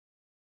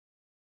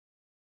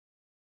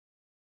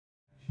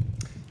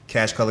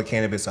Cash Color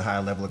Cannabis, a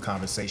higher level of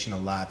conversation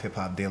on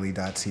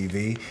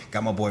LivehiphopDaily.tv.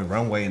 Got my boy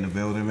Runway in the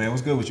building, man.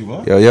 What's good with you,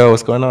 bro? Yo,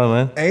 what's going on,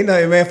 man? Ain't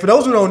nothing, man. For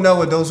those who don't know,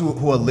 or those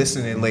who are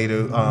listening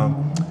later,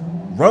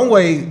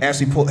 Runway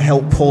actually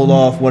helped pull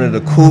off one of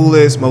the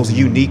coolest, most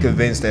unique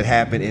events that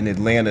happened in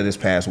Atlanta this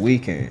past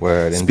weekend.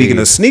 Word, Speaking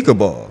indeed. of sneaker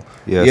ball.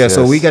 Yes.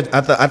 So I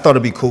thought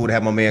it'd be cool to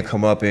have my man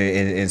come up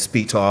and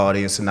speak to our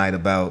audience tonight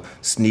about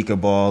sneaker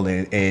ball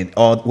and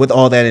what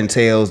all that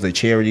entails, the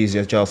charities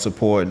that y'all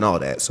support and all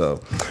that.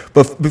 So,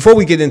 but before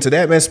we get into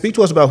that, man, speak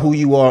to us about who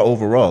you are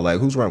overall.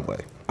 Like, who's Runway?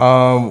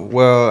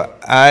 Well,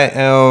 I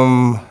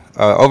am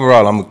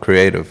overall. I'm a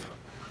creative.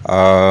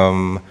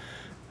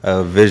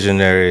 A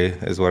visionary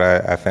is what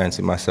I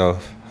fancy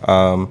myself.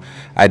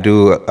 I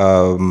do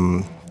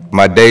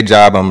my day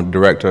job. I'm a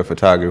director of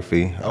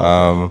photography.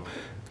 Okay.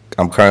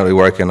 I'm currently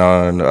working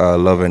on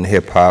Love and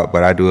Hip Hop,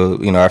 but I do,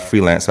 I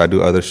freelance. So I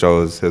do other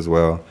shows as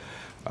well.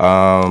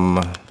 On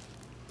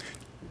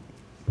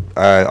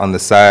the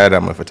side,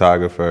 I'm a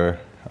photographer,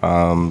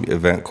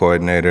 event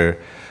coordinator,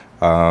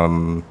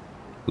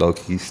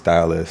 low-key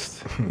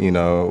stylist.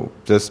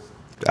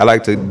 I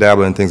like to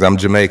dabble in things. I'm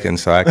Jamaican,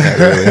 so I can't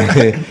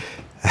really.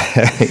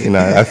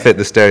 I fit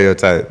the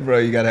stereotype. Bro,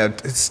 you gotta have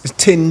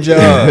 10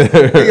 jobs.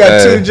 You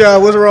got 2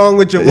 jobs. What's wrong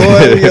with your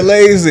boy? You're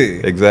lazy.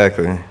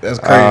 Exactly. That's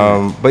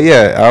crazy. But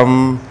yeah,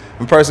 I'm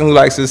a person who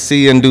likes to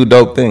see and do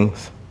dope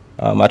things.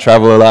 I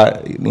travel a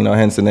lot,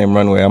 hence the name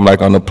Runway. I'm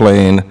like on the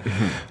plane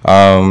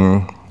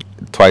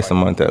twice a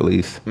month at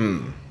least.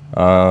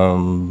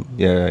 I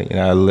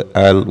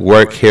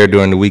work here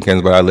during the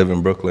weekends, but I live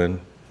in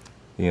Brooklyn.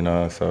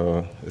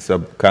 So it's a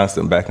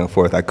constant back and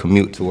forth. I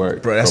commute to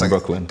work from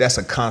Brooklyn. That's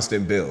a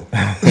constant bill.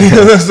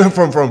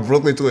 from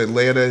Brooklyn to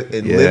Atlanta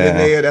and living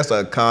there, that's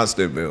a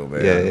constant bill,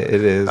 man. Yeah,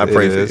 it is. I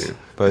pray for you.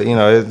 But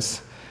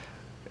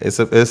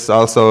it's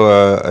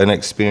also an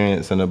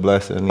experience and a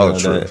blessing.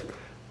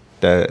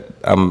 That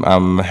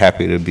I'm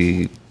happy to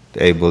be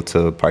able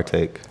to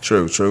partake.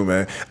 True,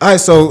 man. All right,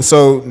 so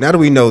now that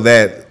we know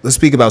that, let's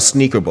speak about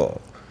sneaker ball.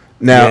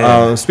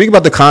 Now, speak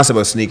about the concept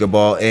of sneaker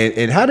ball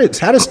and how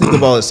does sneaker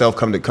ball itself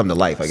come to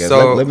life? I guess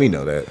let me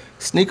know that.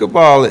 Sneaker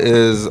ball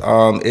is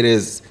it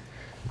is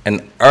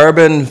an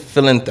urban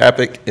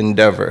philanthropic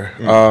endeavor.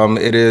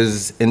 It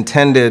is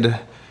intended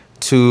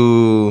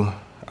to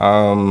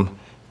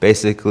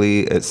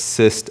basically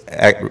assist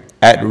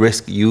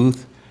at-risk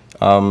youth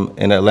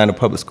in the Atlanta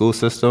public school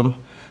system,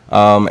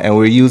 and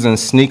we're using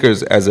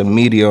sneakers as a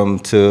medium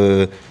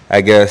to,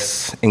 I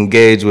guess,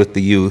 engage with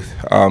the youth,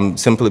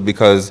 simply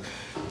because.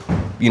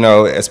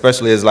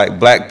 Especially as like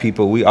black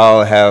people, we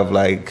all have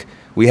I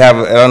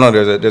don't know,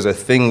 there's a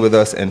thing with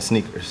us and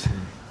sneakers,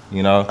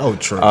 Oh,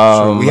 true.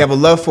 We have a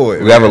love for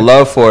it. We have a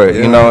love for it,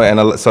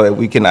 and so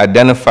we can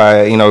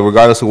identify,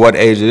 regardless of what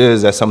age it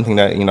is, that's something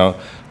that, a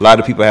lot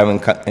of people have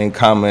in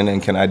common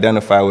and can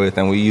identify with,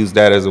 and we use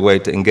that as a way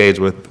to engage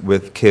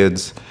with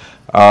kids.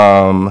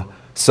 The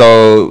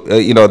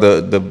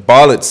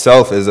ball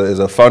itself is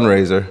a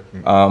fundraiser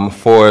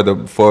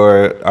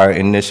for our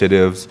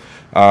initiatives.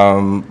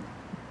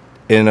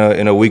 In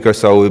a week or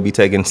so, we'll be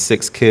taking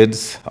 6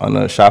 kids on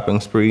a shopping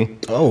spree.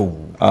 Oh.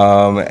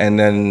 And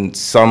then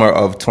summer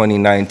of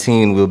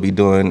 2019, we'll be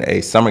doing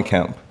a summer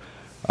camp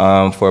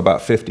for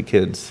about 50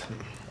 kids.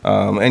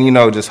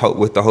 Just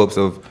with the hopes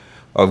of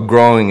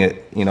growing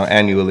it,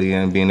 annually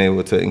and being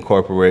able to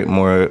incorporate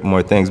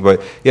more things.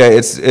 But yeah,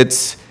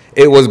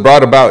 it was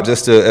brought about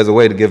just as a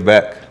way to give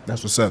back.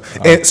 That's what's up.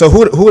 And so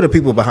who are the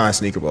people behind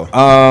Sneaker Ball?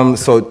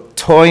 So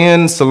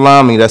Toyin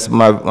Salami, that's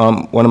my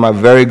one of my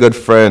very good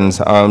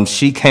friends.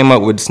 She came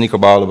up with Sneaker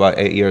Ball about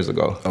 8 years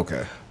ago.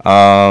 Okay.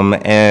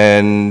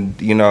 And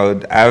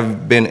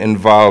I've been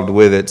involved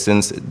with it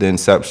since the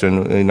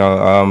inception.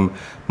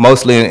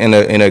 Mostly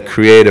in a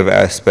creative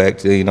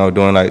aspect.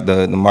 Doing like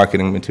the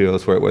marketing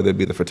materials for it, whether it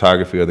be the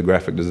photography or the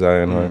graphic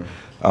design or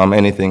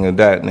anything of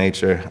that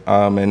nature.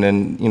 And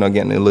then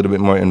getting a little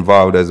bit more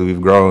involved as we've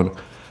grown.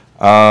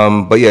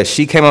 But yeah,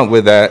 she came up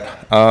with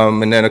that.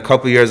 And then a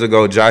couple years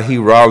ago,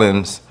 Jahi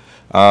Rollins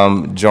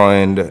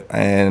joined,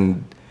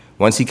 and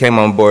once he came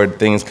on board,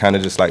 things kind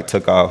of just like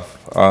took off.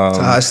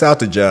 Shout out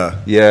to Ja.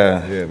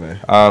 Yeah, man.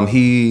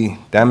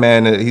 That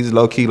man, he's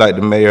low key like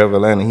the mayor of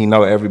Atlanta. He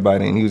know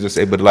everybody, and he was just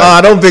able to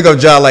don't pick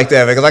up Ja like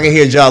that, man, because I can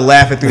hear Ja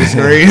laughing through the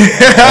screen.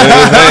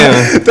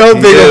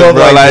 Don't pick him up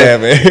like that,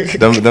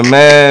 man. The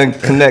man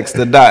connects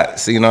the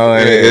dots, and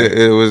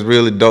it was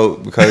really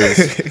dope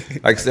because,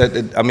 like I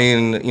said, a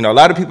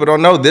lot of people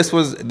don't know this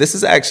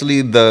is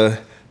actually the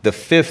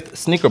 5th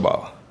Sneaker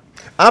Ball.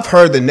 I've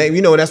heard the name,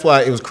 that's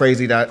why it was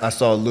crazy that I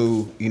saw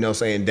Lou,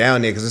 saying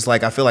down there, because it's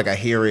like I feel like I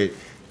hear it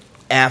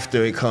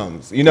after it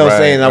comes.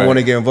 Saying I want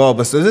to get involved.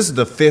 But so this is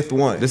the 5th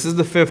one. This is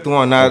the 5th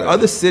one. Now,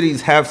 other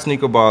cities have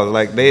sneaker balls.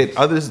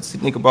 Other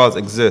sneaker balls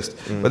exist.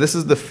 But this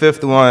is the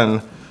 5th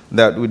one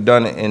that we've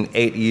done in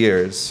 8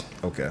 years.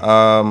 Okay.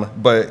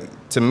 But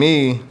to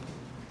me,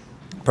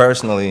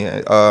 personally,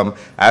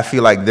 I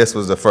feel like this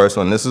was the first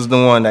one. This was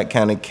the one that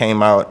kind of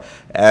came out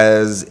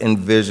as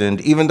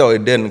envisioned, even though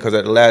it didn't, because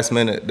at the last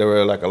minute there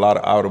were like a lot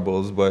of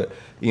audibles, but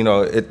you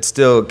know, it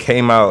still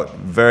came out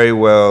very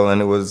well,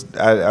 and it was,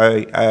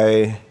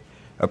 I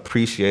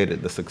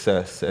appreciated the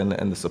success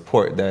and the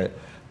support that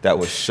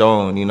was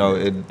shown. You know,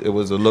 it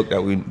was a look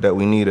that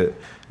we needed.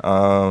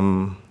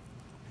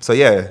 So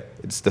yeah,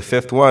 it's the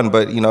 5th one,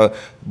 but you know,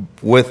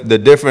 with the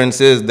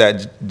difference is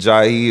that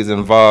Jahi is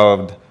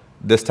involved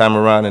this time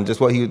around, and just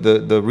what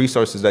the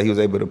resources that he was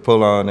able to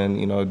pull on, and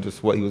you know,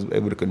 just what he was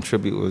able to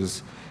contribute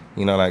was,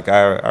 you know, like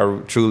I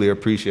truly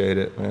appreciate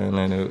it, man,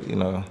 and it, you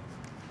know,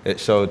 it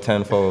showed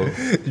tenfold.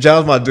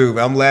 John's my dude,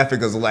 man. I'm laughing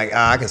because like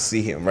I can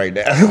see him right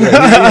now.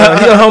 Yeah,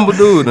 he's a humble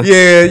dude.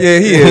 Yeah,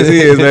 he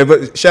is, man.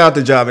 But shout out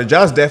to John, man.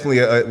 John's definitely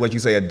what you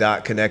say, a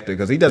dot connector,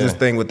 because he does his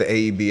thing with the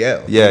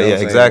AEBL. Yeah,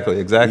 exactly.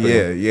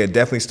 Yeah,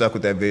 definitely stuck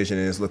with that vision,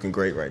 and it's looking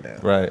great right now.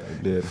 Right,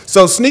 it did.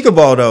 So Sneaker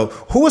Ball though,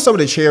 who are some of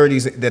the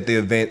charities that the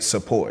event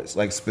supports,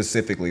 like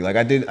specifically?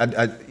 Like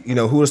you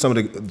know, who are some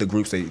of the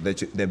groups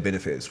that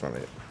benefits from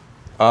it?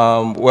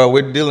 Well,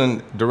 we're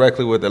dealing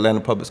directly with the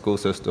Atlanta public school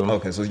system.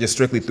 Okay, so just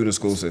strictly through the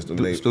school system.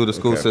 Through the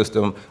school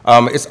system.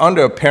 It's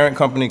under a parent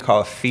company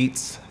called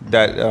FEETS.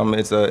 That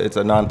it's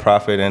a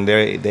nonprofit, and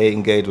they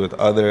engage with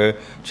other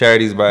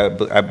charities.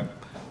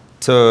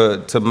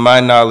 To my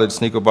knowledge,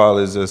 Sneaker Ball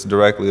is just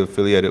directly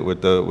affiliated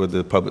with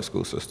the public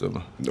school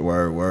system.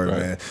 Word, right.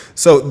 Man.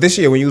 So this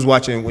year, when you was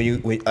watching,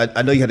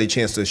 I know you had a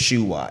chance to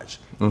shoe watch.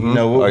 Mm-hmm. You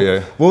know,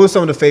 what were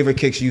some of the favorite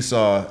kicks you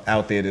saw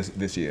out there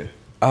this year?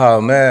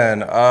 Oh man,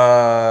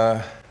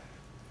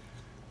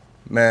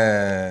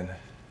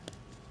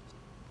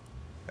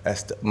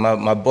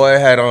 my boy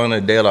had on a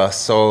De La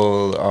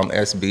Soul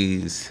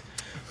SBs.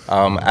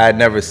 I had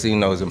never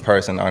seen those in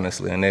person,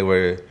 honestly, and they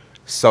were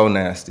so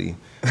nasty.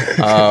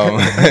 Let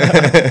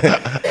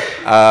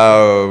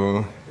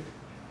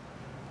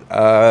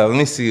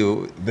me see.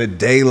 The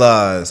De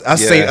La's. I've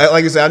seen,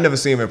 like you said, I've never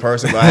seen them in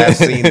person, but I have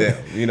seen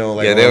them. You know,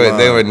 like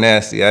they were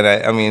nasty.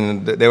 I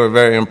mean, they were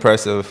very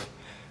impressive.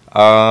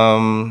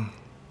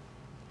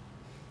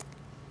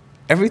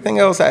 Everything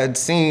else I had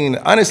seen,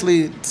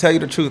 honestly, to tell you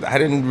the truth, I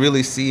didn't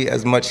really see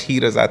as much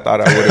heat as I thought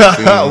I would have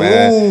seen,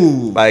 man.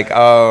 Ooh. Like,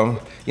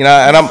 you know,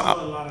 and I'm. A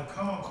lot of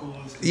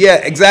concourse.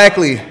 Yeah,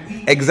 exactly.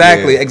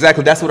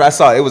 That's what I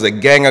saw. It was a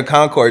gang of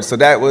Concords, so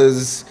that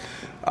was.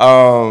 You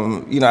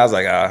know, I was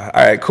like, all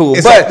right, cool.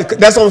 But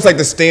that's almost like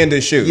the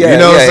standard shoe. Yeah, you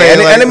know what I'm saying?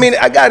 And I mean,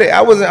 I got it.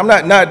 I'm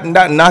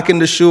not knocking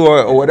the shoe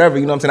or whatever.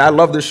 You know what I'm saying? I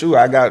love the shoe.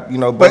 I got, you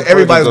know, but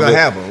everybody's gonna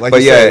have them. Like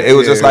but you yeah, said, it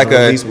was just like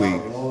a.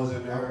 Week.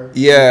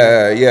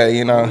 Yeah,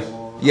 you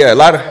know, yeah, a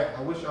lot of.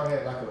 I wish y'all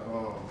had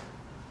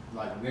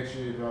like next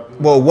year.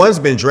 Well, one's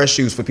been dress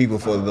shoes for people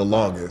for the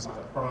longest. Like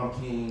a prom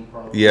king.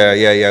 Yeah.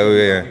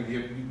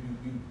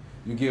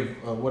 You give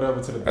whatever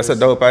to the. That's a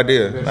dope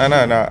idea.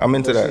 No. I'm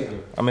into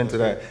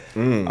that.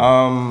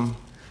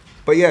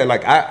 But yeah,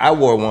 like I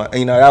wore one.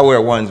 You know, I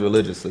wear ones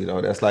religiously though.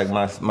 That's like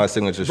my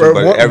signature shoe.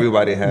 But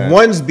everybody has.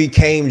 Ones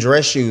became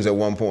dress shoes at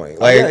one point.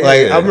 Like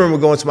I remember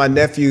going to my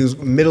nephew's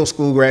middle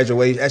school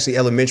graduation, actually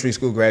elementary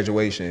school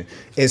graduation,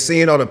 and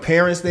seeing all the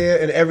parents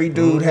there, and every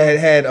dude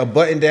had a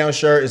button down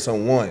shirt and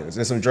some ones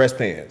and some dress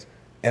pants,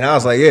 and I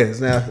was like, yeah,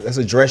 that's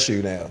a dress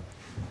shoe now.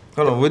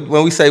 Hold on.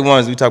 When we say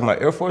ones, we talking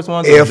about Air Force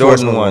ones or Air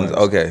Force Jordan ones?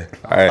 Okay.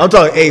 All right. I'm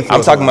talking Air Force.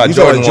 I'm talking about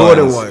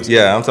Jordan ones.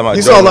 Yeah, I'm talking about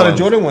You Jordan saw a lot ones. of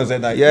Jordan ones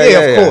that night. Yeah,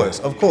 of course.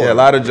 Yeah, a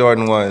lot of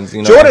Jordan ones.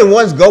 You know, Jordan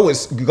ones go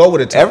with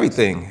a tux.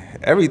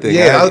 everything.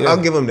 Yeah,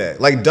 I'll give them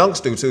that. Like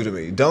dunks do too to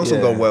me. Dunks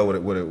will go well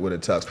with a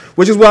tux.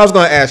 Which is what I was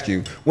going to ask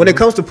you. When it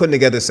comes to putting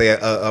together, say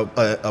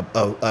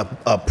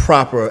a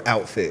proper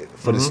outfit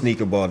for the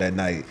sneaker ball that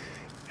night,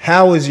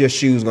 how is your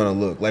shoes going to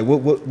look? Like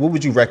what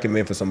would you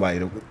recommend for somebody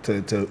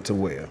to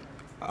wear?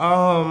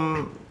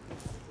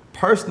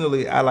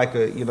 Personally, I like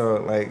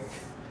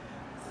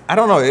I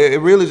don't know.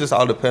 It really just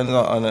all depends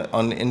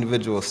on the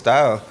individual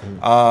style.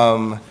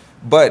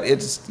 But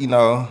it's, you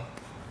know,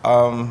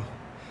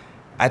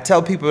 I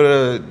tell people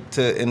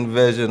to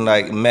envision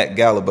like Met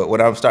Gala, but what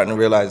I'm starting to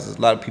realize is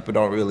a lot of people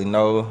don't really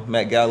know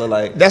Met Gala.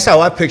 Like that's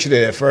how I pictured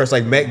it at first,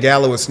 like Met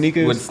Gala with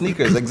sneakers. With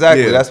sneakers,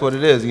 exactly. Yeah. That's what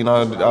it is. You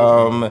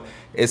know,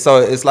 it's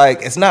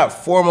like it's not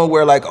formal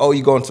where like, oh,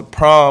 you going to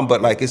prom,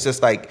 but like it's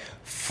just like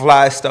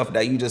fly stuff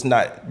that you just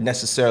not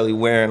necessarily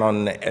wearing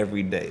on the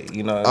everyday.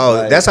 You know. Oh,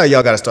 like, that's how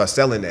y'all got to start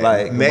selling that.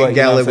 Like Met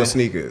Gala with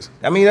sneakers.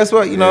 I mean, that's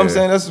what you know. What I'm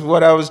saying, that's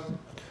what I was.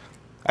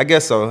 I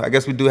guess so. I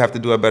guess we do have to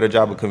do a better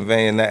job of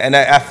conveying that. And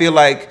I feel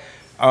like,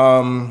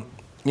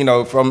 you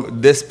know, from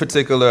this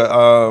particular,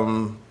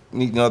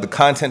 you know, the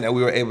content that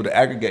we were able to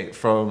aggregate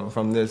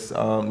from this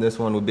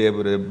one, we'll be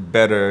able to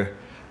better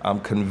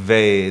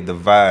convey the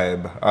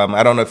vibe.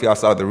 I don't know if y'all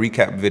saw the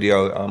recap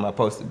video.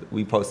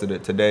 We posted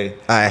it today.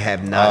 I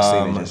have not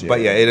seen it just yet.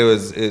 But yeah,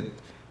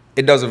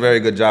 it does a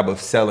very good job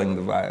of selling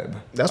the vibe.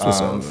 That's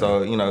what's up.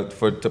 So you know,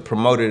 to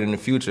promote it in the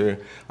future,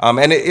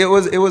 and it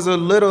was a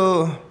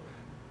little.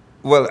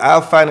 Well, I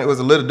find it was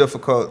a little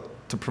difficult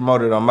to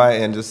promote it on my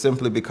end, just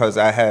simply because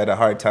I had a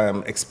hard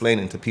time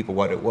explaining to people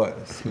what it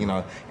was, you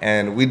know.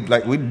 And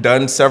we'd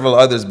done several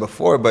others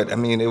before, but I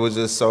mean, it was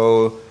just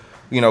so,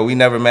 you know, we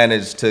never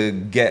managed to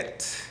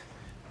get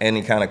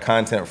any kind of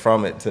content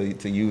from it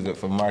to use it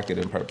for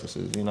marketing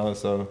purposes, you know.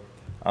 So,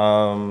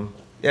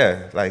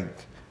 yeah, like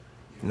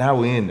now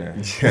we in there.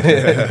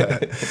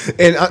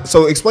 And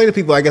so explain to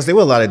people, I guess there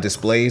were a lot of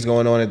displays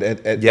going on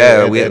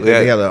we had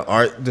an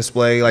art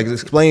display. Like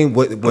explain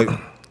what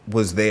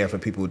was there for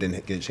people who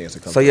didn't get a chance to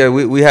come. So yeah,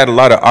 we had a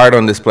lot of art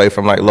on display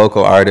from like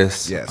local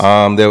artists. Yes.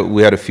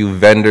 We had a few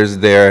vendors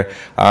there.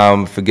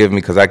 Forgive me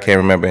because I can't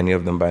remember any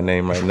of them by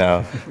name right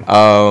now.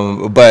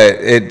 But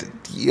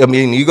I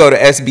mean, you go to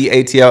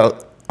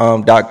SBATL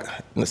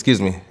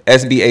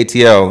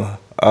SBATL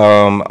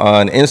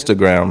on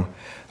Instagram.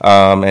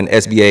 And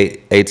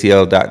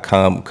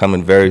SBATL.com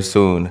coming very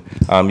soon.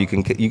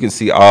 You can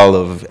see all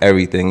of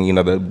everything. You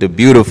know, the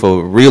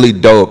beautiful, really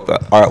dope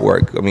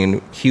artwork. I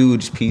mean,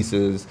 huge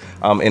pieces,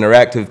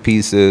 interactive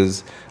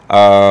pieces.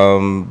 I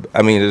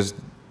mean, it's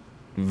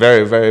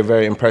very, very,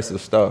 very impressive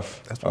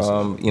stuff.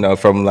 You know,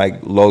 from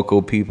like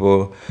local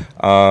people.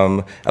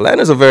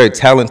 Atlanta's a very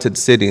talented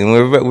city, and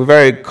we're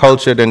very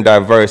cultured and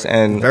diverse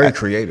and very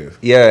creative.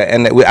 Yeah,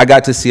 and I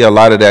got to see a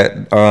lot of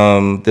that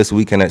this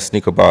weekend at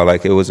Sneaker Ball.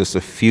 Like, it was just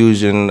a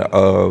fusion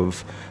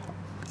of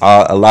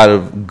a lot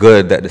of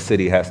good that the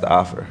city has to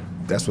offer.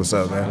 That's what's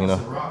up, man. You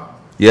know.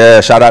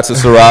 Yeah, shout out to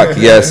Ciroc.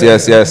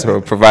 yes,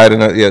 for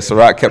providing it. Yeah,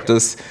 Ciroc kept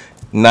us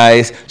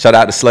nice. Shout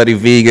out to Slutty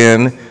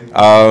Vegan.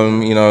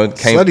 You know,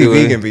 came Slutty through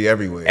Vegan be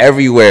everywhere.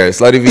 Everywhere.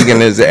 Slutty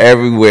Vegan is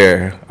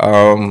everywhere.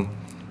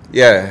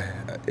 Yeah,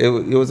 it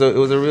was a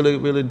really,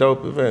 really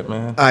dope event,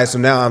 man. All right, so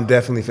now I'm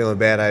definitely feeling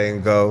bad I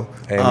didn't go.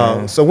 Hey,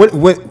 man. So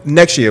what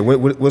next year?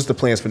 What's the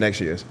plans for next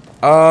year?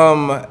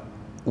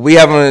 We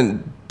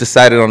haven't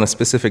decided on a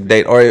specific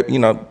date, or you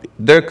know,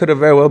 there could have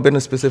very well been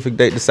a specific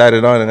date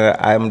decided on, and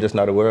I'm just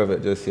not aware of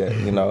it just yet,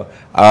 you know.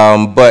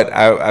 But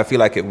I feel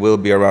like it will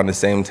be around the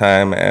same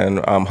time, and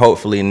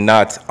hopefully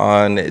not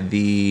on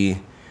the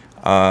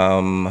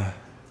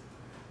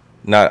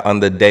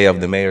day of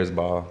the mayor's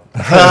ball.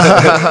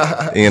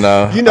 You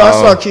know. I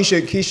saw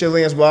Keisha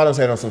Lance Bottoms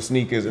had on some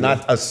sneakers, and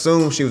I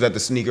assumed she was at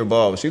the sneaker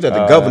ball. She was at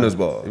the governor's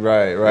ball.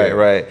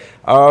 Right.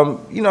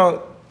 You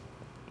know,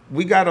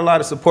 we got a lot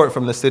of support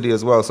from the city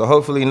as well. So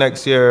hopefully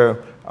next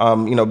year,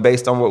 you know,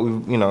 based on what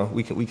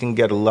we can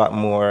get a lot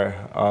more.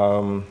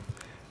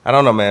 I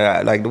don't know,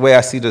 man. Like the way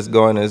I see this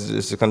going is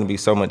it's just going to be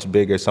so much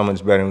bigger, so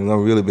much better. And we're going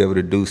to really be able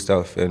to do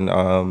stuff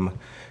and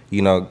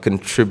you know,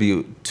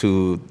 contribute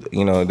to,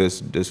 you know,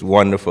 this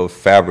wonderful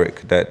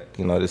fabric that,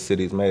 you know, the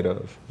city's made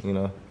of, you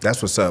know.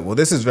 That's what's up. Well,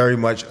 this is very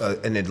much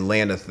an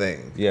Atlanta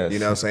thing. Yes. You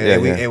know what I'm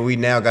saying? Yeah, and we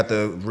now got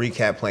the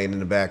recap playing in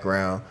the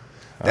background.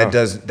 That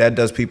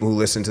does people who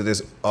listen to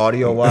this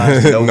audio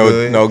wise no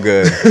good. No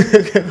good.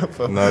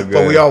 No good.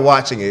 But we are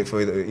watching it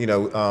for you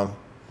know.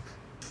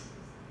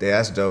 Yeah,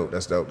 that's dope.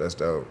 That's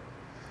dope.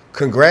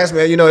 Congrats,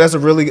 man. You know, that's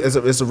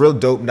it's a real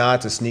dope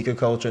nod to sneaker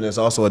culture, and it's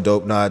also a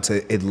dope nod to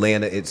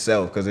Atlanta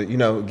itself, because you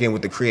know, again,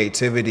 with the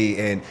creativity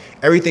and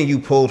everything you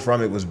pulled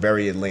from it was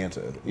very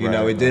Atlanta. You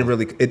know, it didn't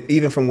really,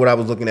 even from what I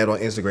was looking at on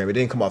Instagram, it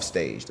didn't come off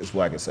stage. That's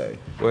what I can say.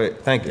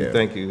 Wait, thank you.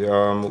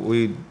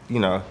 We, you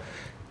know,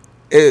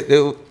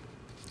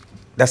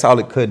 that's all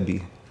it could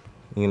be.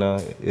 You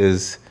know,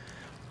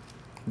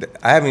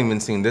 I haven't even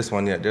seen this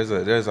one yet. There's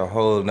a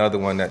whole another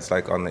one that's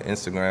like on the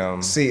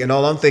Instagram. See, and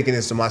all I'm thinking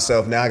is to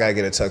myself, now I gotta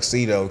get a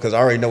tuxedo because I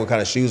already know what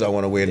kind of shoes I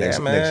want to wear next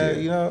year.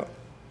 You know,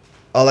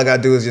 all I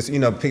gotta do is just, you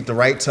know, pick the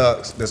right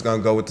tux that's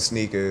gonna go with the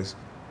sneakers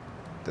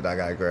that I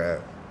gotta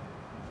grab.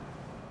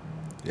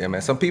 Yeah,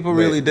 man. Some people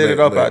really did it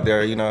up out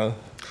there, you know.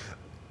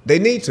 They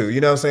need to,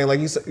 you know what I'm saying? Like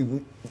you said,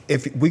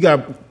 if we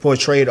got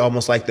portrayed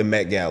almost like the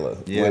Met Gala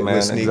with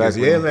sneakers.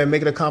 Exactly. Yeah, man,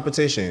 make it a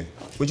competition.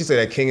 Would you say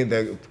that king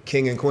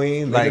and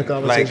queen? Make it a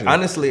competition. Like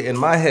honestly, in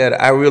my head,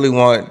 I really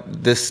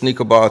want this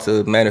sneaker ball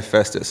to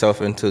manifest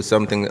itself into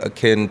something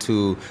akin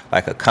to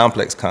like a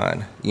complex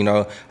con. You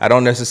know, I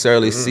don't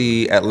necessarily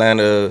see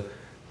Atlanta.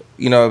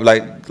 You know,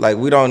 like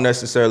we don't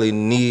necessarily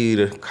need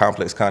a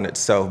complex con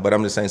itself, but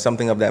I'm just saying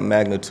something of that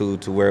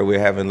magnitude to where we're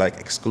having like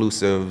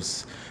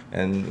exclusives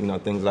and, you know,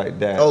 things like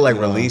that. Oh, like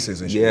releases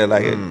and shit. Yeah,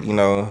 like, you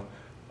know,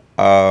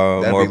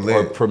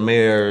 or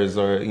premieres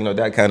or, you know,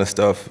 that kind of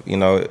stuff, you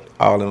know,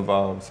 all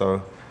involved.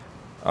 So,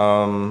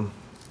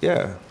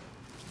 yeah,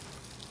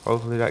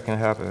 hopefully that can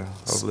happen.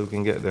 Hopefully we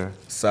can get there.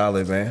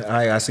 Solid, man. All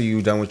right, I see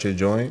you done with your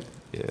joint.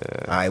 Yeah.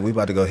 All right, we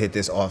about to go hit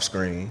this off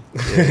screen.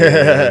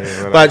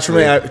 Yeah, but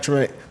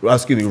Tremaine,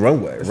 excuse me,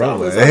 Runway.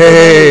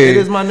 Hey, it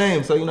is my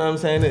name, so you know what I'm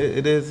saying.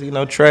 It is, you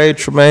know, Trey,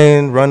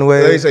 Tremaine,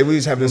 Runway. Let me say, we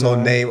used to have this whole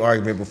name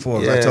argument before.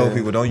 Because I told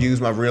people, don't use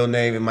my real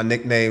name and my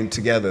nickname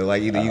together.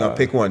 Like either you gonna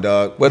pick one,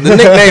 dog. Well, the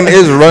nickname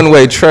is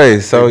Runway Trey,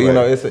 so you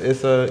know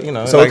it's a you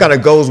know. So like, it kind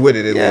of goes with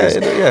it. At least.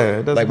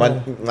 It does. Like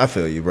I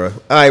feel you, bro. All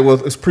right,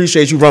 well,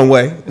 appreciate you,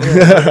 Runway.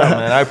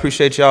 Man, I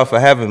appreciate y'all for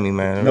having me,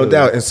 man. No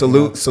doubt, and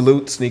salute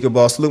Sneaker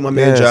Ball, salute my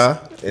man Ja.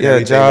 Yeah,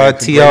 Ja,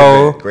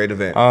 T.O. Great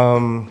event.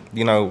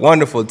 You know,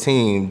 wonderful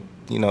team.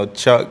 You know,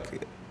 Chuck,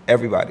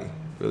 everybody.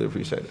 Really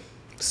appreciate it.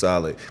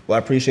 Solid. Well, I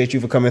appreciate you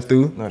for coming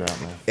through. No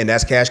doubt, man. And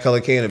that's Cash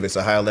Color Cannabis,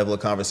 a higher level of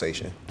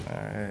conversation. All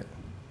right.